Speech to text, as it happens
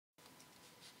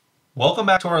Welcome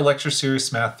back to our lecture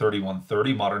series, Math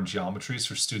 3130, Modern Geometries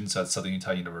for students at Southern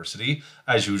Utah University.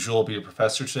 As usual, I'll be your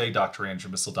professor today, Dr. Andrew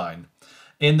Missildine.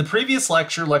 In the previous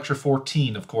lecture, lecture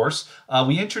 14, of course,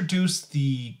 we introduced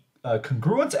the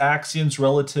congruence axioms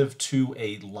relative to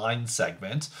a line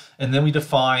segment, and then we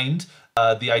defined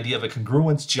the idea of a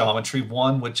congruence geometry,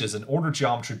 one which is an ordered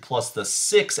geometry plus the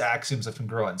 6 axioms of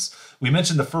congruence. We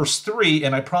mentioned the first 3,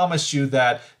 and I promised you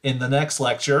that in the next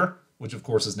lecture, which of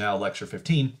course is now lecture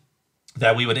 15,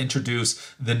 that we would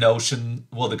introduce the notion,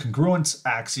 well, the congruence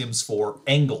axioms for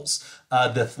angles.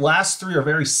 The last 3 are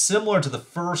very similar to the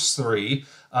first 3.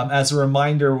 As a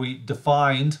reminder, we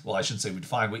defined, well, I shouldn't say we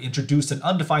defined, we introduced an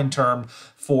undefined term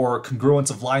for congruence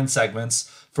of line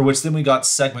segments, for which then we got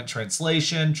segment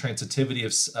translation, transitivity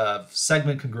of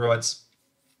segment congruence,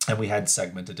 and we had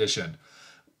segment addition.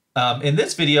 In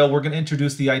this video, we're going to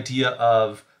introduce the idea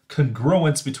of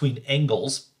congruence between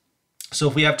angles. So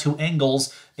if we have 2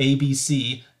 angles,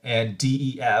 ABC and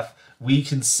DEF, we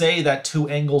can say that 2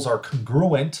 angles are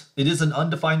congruent. It is an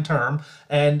undefined term,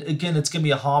 and again, it's going to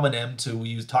be a homonym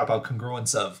to talk about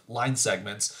congruence of line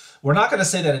segments. We're not going to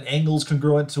say that an angle is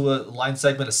congruent to a line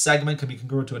segment. A segment can be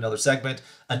congruent to another segment.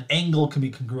 An angle can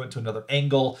be congruent to another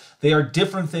angle. They are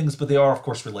different things, but they are, of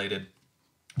course, related.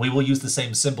 We will use the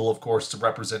same symbol, of course, to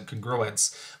represent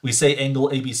congruence. We say angle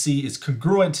ABC is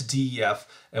congruent to DEF,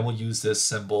 and we'll use this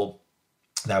symbol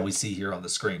that we see here on the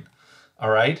screen.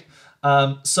 All right.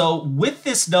 So with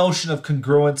this notion of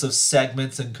congruence of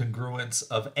segments and congruence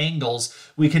of angles,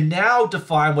 we can now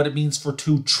define what it means for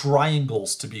 2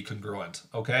 triangles to be congruent.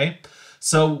 Okay.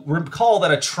 So recall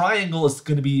that a triangle is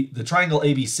going to be, the triangle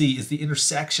ABC is the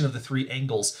intersection of the 3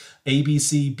 angles,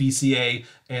 ABC, BCA,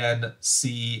 and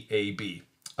CAB.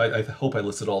 I hope I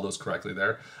listed all those correctly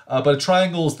there. But a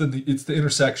triangle is it's the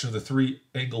intersection of the 3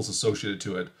 angles associated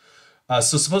to it.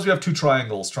 So suppose we have 2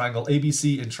 triangles, triangle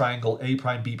ABC and triangle A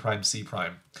prime, B prime, C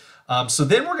prime. So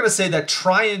then we're going to say that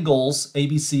triangles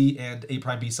ABC and A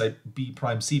prime, B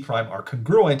prime, C prime are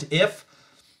congruent if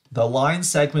the line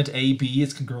segment AB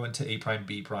is congruent to A prime,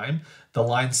 B prime. The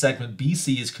line segment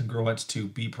BC is congruent to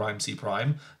B prime, C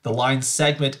prime. The line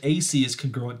segment AC is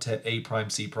congruent to A prime,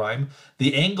 C prime.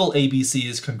 The angle ABC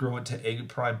is congruent to A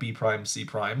prime, B prime, C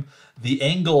prime. The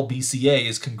angle BCA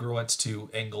is congruent to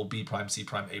angle B prime, C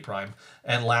prime, A prime.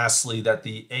 And lastly, that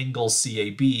the angle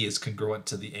CAB is congruent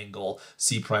to the angle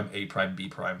C prime, A prime, B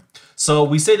prime. So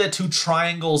we say that 2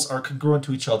 triangles are congruent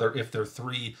to each other if their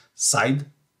 3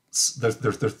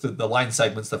 the line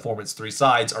segments that form its 3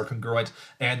 sides are congruent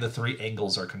and the 3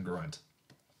 angles are congruent.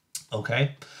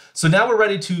 Okay, so now we're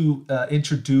ready to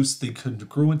introduce the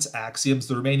congruence axioms,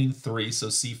 the remaining 3, so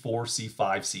C4, C5,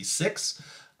 C6,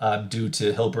 due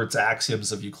to Hilbert's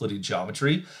axioms of Euclidean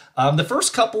geometry. The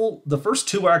first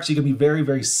 2 are actually going to be very,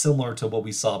 very similar to what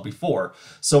we saw before.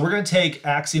 So we're going to take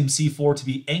axiom C4 to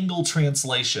be angle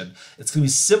translation. It's going to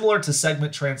be similar to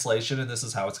segment translation, and this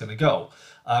is how it's going to go.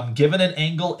 Given an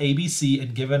angle ABC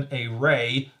and given a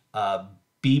ray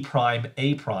B prime,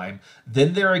 A prime,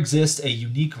 then there exists a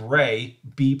unique ray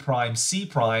B prime, C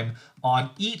prime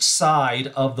on each side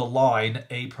of the line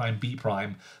A prime, B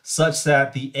prime, such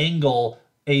that the angle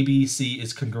ABC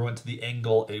is congruent to the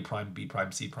angle A prime, B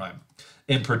prime, C prime.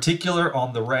 In particular,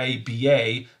 on the ray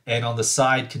BA and on the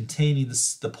side containing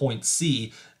the point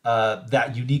C,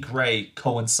 that unique ray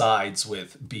coincides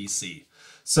with BC.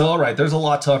 So, all right, there's a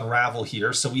lot to unravel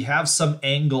here. So we have some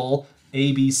angle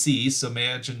ABC. So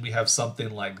imagine we have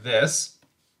something like this.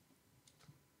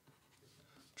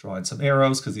 Drawing some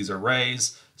arrows because these are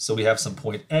rays. So we have some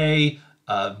point A.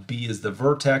 B is the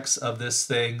vertex of this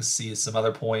thing. C is some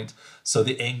other point. So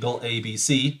the angle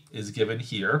ABC is given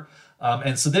here.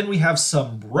 And so then we have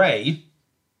some ray,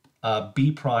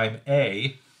 B prime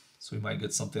A. So we might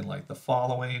get something like the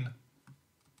following.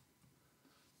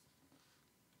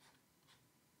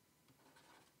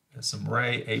 Some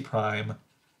ray A prime,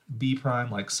 B prime,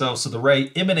 like so. So the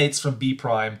ray emanates from B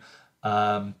prime.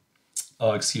 Oh,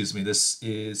 excuse me. This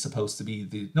is supposed to be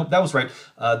the, nope, that was right.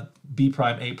 B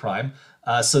prime, A prime.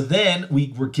 So then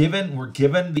we're given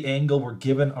the angle, we're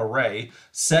given a ray.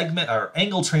 Segment or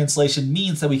angle translation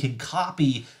means that we can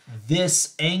copy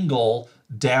this angle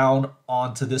down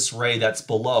onto this ray that's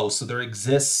below. So there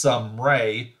exists some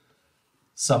ray,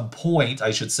 some point, I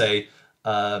should say.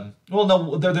 Well,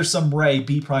 no, there's some ray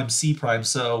B prime, C prime,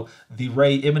 so the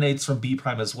ray emanates from B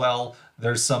prime as well.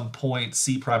 There's some point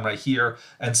C prime right here,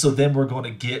 and so then we're going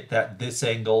to get that this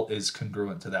angle is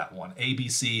congruent to that one.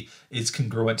 ABC is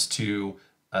congruent to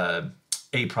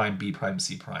A prime, B prime,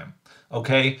 C prime.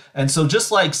 Okay, and so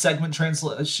just like segment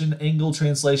translation, angle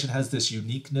translation has this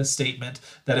uniqueness statement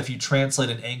that if you translate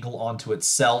an angle onto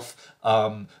itself,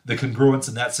 the congruence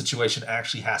in that situation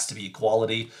actually has to be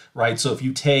equality, right? So if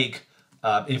you take,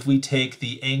 if we take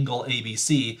the angle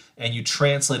ABC and you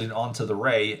translate it onto the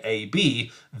ray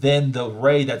AB, then the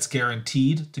ray that's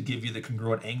guaranteed to give you the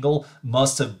congruent angle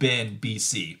must have been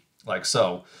BC, like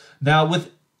so. Now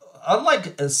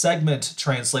unlike a segment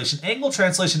translation, angle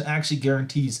translation actually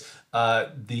guarantees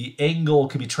the angle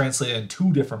can be translated in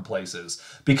two different places.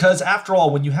 Because after all,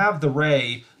 when you have the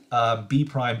ray B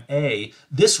prime A,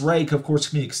 this ray, of course,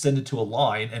 can be extended to a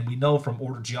line. And we know from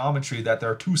ordered geometry that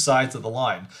there are two sides of the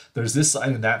line. There's this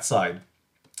side and that side.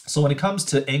 So when it comes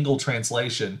to angle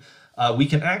translation, we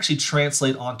can actually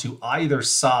translate onto either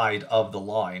side of the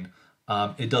line.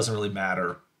 It doesn't really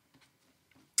matter.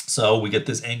 So we get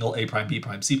this angle A prime, B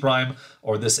prime, C prime,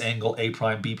 or this angle A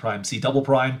prime, B prime, C double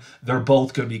prime. They're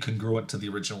both going to be congruent to the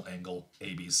original angle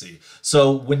ABC.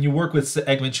 So when you work with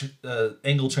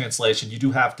angle translation, you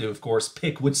do have to, of course,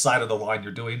 pick which side of the line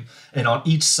you're doing. And on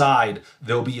each side,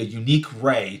 there'll be a unique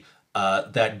ray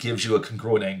that gives you a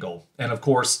congruent angle. And of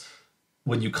course,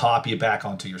 when you copy it back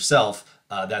onto yourself,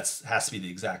 that has to be the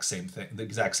exact same thing, the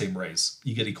exact same rays.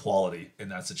 You get equality in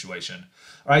that situation.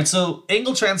 All right, so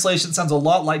angle translation sounds a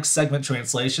lot like segment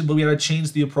translation, but we got to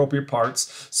change the appropriate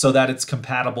parts so that it's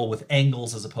compatible with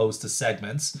angles as opposed to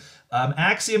segments.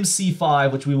 Axiom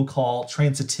C5, which we will call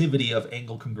transitivity of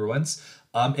angle congruence,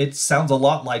 it sounds a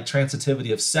lot like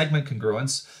transitivity of segment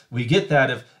congruence. We get that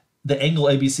if the angle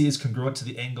ABC is congruent to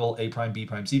the angle A prime, B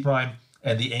prime, C prime,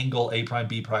 and the angle A prime,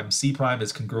 B prime, C prime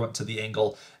is congruent to the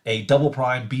angle A double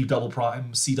prime, B double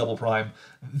prime, C double prime,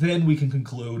 then we can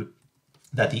conclude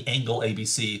that the angle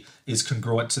ABC is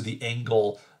congruent to the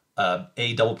angle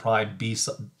A double prime,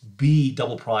 B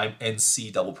double prime, and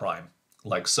C double prime,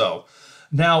 like so.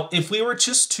 Now, if we were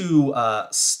just to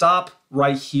stop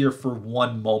right here for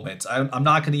one moment, I'm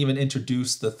not going to even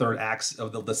introduce the third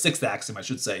axiom, the sixth axiom, I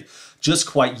should say, just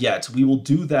quite yet. We will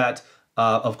do that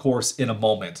of course, in a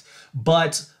moment.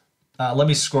 But let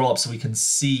me scroll up so we can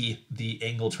see the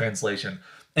angle translation.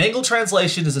 Angle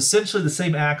translation is essentially the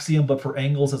same axiom, but for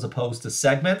angles as opposed to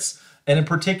segments. And in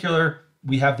particular,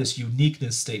 we have this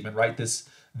uniqueness statement, right? This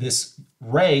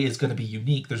ray is going to be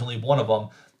unique. There's only one of them.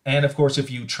 And of course, if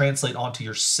you translate onto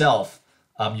yourself,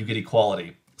 you get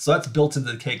equality. So that's built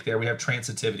into the cake there. We have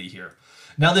transitivity here.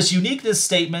 Now, this uniqueness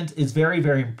statement is very,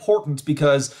 very important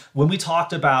because when we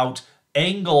talked about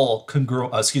segment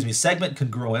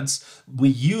congruence, we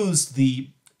use the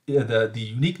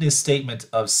uniqueness statement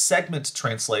of segment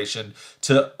translation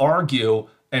to argue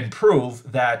and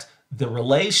prove that the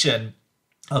relation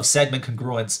of segment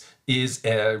congruence is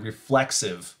a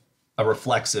reflexive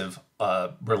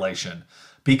relation.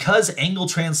 Because angle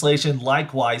translation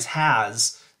likewise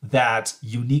has that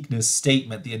uniqueness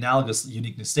statement, the analogous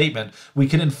uniqueness statement, we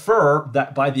can infer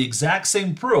that by the exact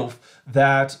same proof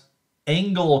that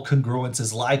angle congruence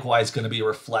is likewise going to be a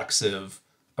reflexive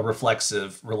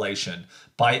relation.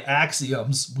 By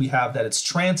axioms, we have that it's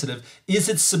transitive. Is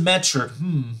it symmetric?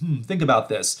 Think about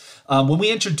this. When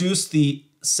we introduced the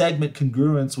segment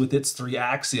congruence with its three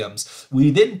axioms,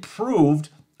 we then proved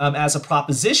as a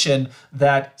proposition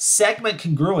that segment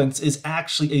congruence is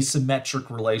actually a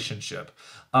symmetric relationship.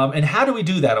 And how do we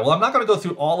do that? Well, I'm not going to go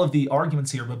through all of the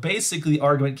arguments here, but basically the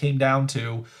argument came down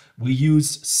to we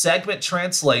used segment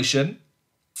translation,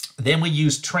 then we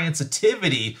used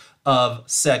transitivity of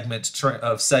segment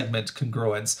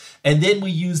congruence, and then we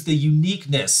use the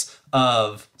uniqueness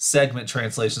of segment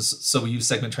translation. So we use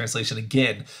segment translation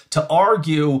again to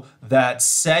argue that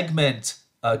segment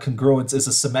congruence is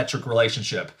a symmetric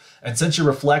relationship. And since you're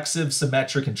reflexive,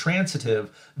 symmetric, and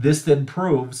transitive, this then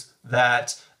proves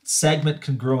that segment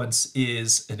congruence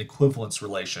is an equivalence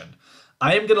relation.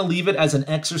 I am going to leave it as an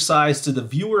exercise to the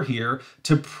viewer here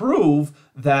to prove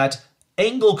that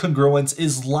angle congruence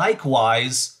is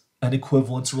likewise an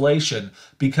equivalence relation,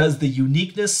 because the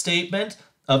uniqueness statement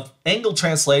of angle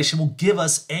translation will give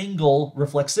us angle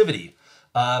reflexivity.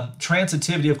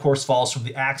 Transitivity, of course, follows from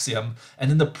the axiom, and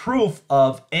then the proof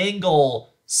of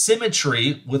angle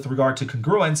symmetry with regard to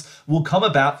congruence will come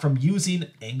about from using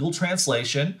angle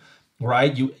translation,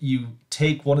 right? You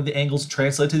take one of the angles and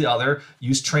translate to the other,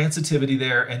 use transitivity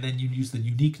there, and then you use the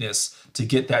uniqueness to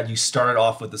get that you started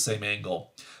off with the same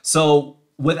angle. So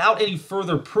without any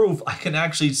further proof, I can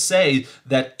actually say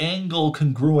that angle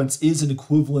congruence is an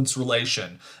equivalence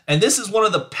relation. And this is one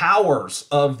of the powers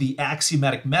of the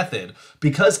axiomatic method.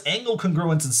 Because angle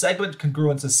congruence and segment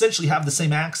congruence essentially have the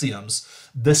same axioms,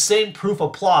 the same proof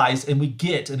applies and we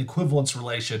get an equivalence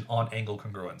relation on angle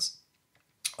congruence.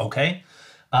 Okay?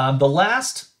 The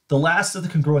last of the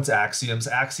congruence axioms,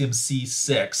 axiom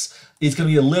C6, is going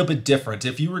to be a little bit different.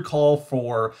 If you recall,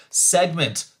 for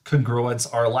segment congruence,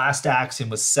 our last axiom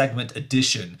was segment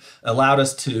addition, allowed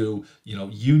us to,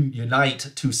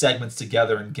 unite two segments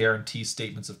together and guarantee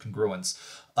statements of congruence.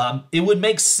 It would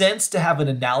make sense to have an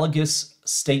analogous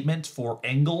statement for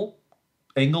angle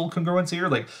congruence here,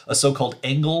 like a so-called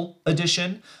angle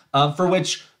addition, for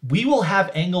which we will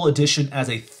have angle addition as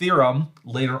a theorem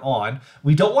later on.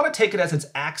 We don't want to take it as its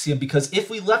axiom, because if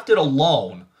we left it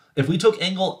alone, if we took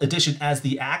angle addition as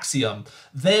the axiom,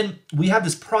 then we have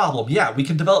this problem. Yeah, we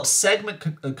can develop segment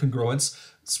congruence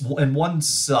on one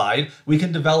side, we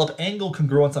can develop angle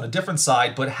congruence on a different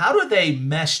side, but how do they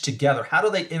mesh together? How do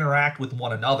they interact with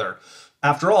one another?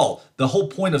 After all, the whole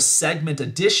point of segment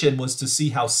addition was to see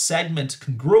how segment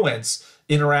congruence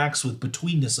interacts with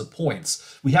betweenness of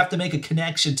points. We have to make a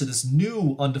connection to this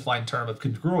new undefined term of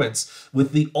congruence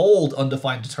with the old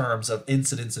undefined terms of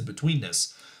incidence and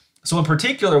betweenness. So in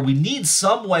particular, we need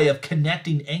some way of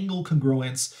connecting angle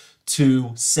congruence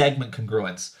to segment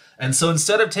congruence. And so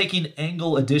instead of taking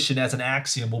angle addition as an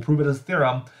axiom, we'll prove it as a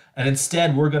theorem, and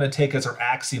instead we're going to take as our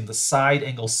axiom the side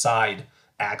angle side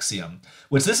axiom,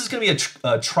 which this is going to be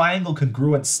a triangle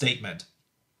congruence statement.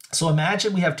 So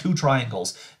imagine we have two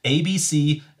triangles,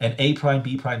 ABC and A prime,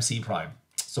 B prime, C prime.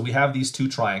 So we have these two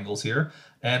triangles here,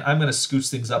 and I'm going to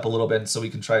scooch things up a little bit so we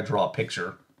can try to draw a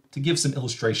picture to give some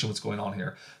illustration what's going on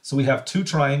here. So we have two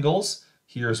triangles.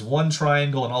 Here's one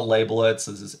triangle, and I'll label it.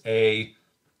 So this is A,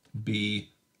 B,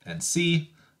 and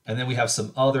C. And then we have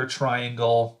some other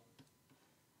triangle.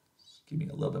 Give me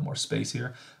a little bit more space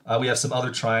here. We have some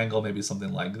other triangle, maybe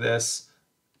something like this.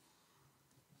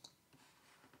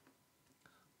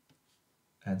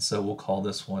 And so we'll call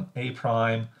this one A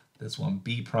prime, this one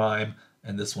B prime,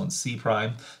 and this one C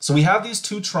prime. So we have these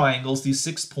two triangles, these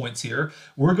 6 points here.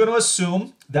 We're going to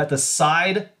assume that the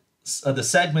side of the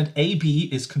segment AB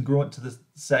is congruent to the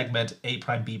segment A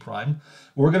prime, B prime.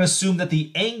 We're going to assume that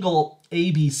the angle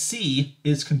ABC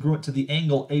is congruent to the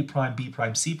angle A prime, B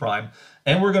prime, C prime.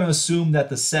 And we're going to assume that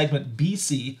the segment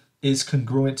BC is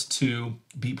congruent to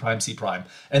B prime, C prime.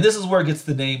 And this is where it gets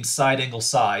the name side angle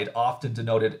side, often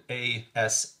denoted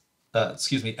SAS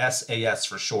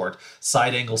for short,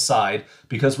 side angle side,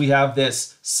 because we have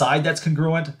this side that's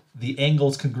congruent, the angle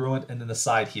is congruent, and then the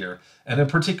side here. And in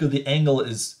particular, the angle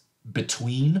is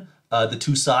between the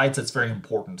two sides. That's very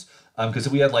important, because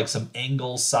if we had like some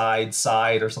angle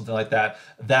side or something like that,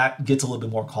 that gets a little bit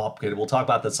more complicated. We'll talk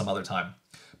about that some other time.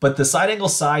 But the side angle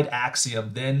side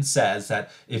axiom then says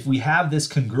that if we have this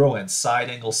congruence, side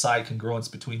angle side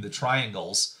congruence between the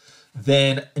triangles,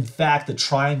 then in fact the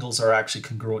triangles are actually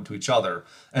congruent to each other.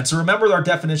 And so remember our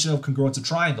definition of congruence of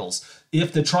triangles.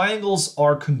 If the triangles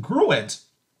are congruent,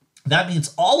 that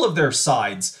means all of their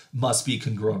sides must be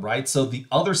congruent, right? So the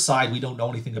other side we don't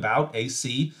know anything about,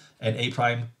 AC and A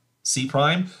prime, C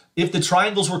prime. If the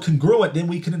triangles were congruent, then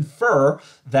we can infer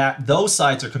that those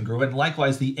sides are congruent. And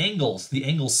likewise, the angle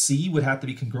C would have to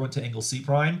be congruent to angle C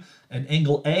prime, and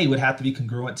angle A would have to be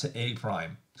congruent to A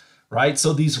prime, right?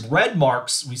 So these red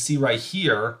marks we see right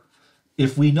here,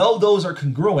 if we know those are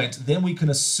congruent, then we can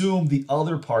assume the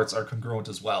other parts are congruent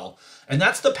as well. And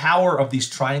that's the power of these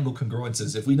triangle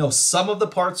congruences. If we know some of the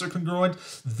parts are congruent,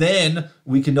 then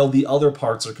we can know the other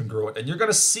parts are congruent. And you're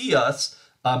going to see us,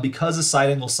 because of side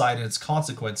angle side and its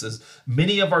consequences,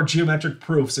 many of our geometric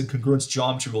proofs in congruence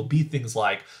geometry will be things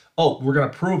like, oh, we're going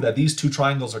to prove that these two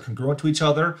triangles are congruent to each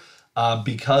other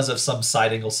because of some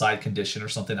side angle side condition or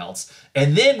something else.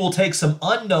 And then we'll take some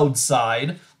unknown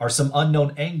side or some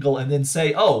unknown angle and then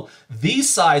say, oh, these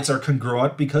sides are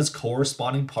congruent because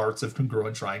corresponding parts of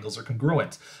congruent triangles are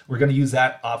congruent. We're going to use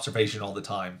that observation all the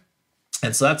time.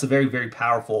 And so that's a very, very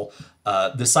powerful,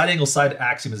 the side angle side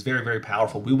axiom is very, very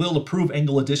powerful. We will prove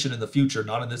angle addition in the future,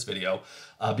 not in this video,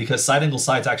 because side angle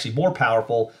side is actually more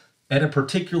powerful. And in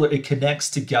particular, it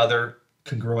connects together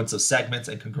congruence of segments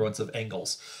and congruence of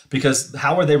angles. Because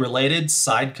how are they related?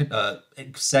 Segment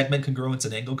congruence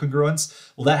and angle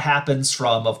congruence? Well, that happens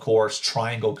from, of course,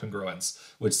 triangle congruence,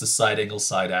 which the side angle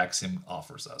side axiom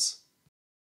offers us.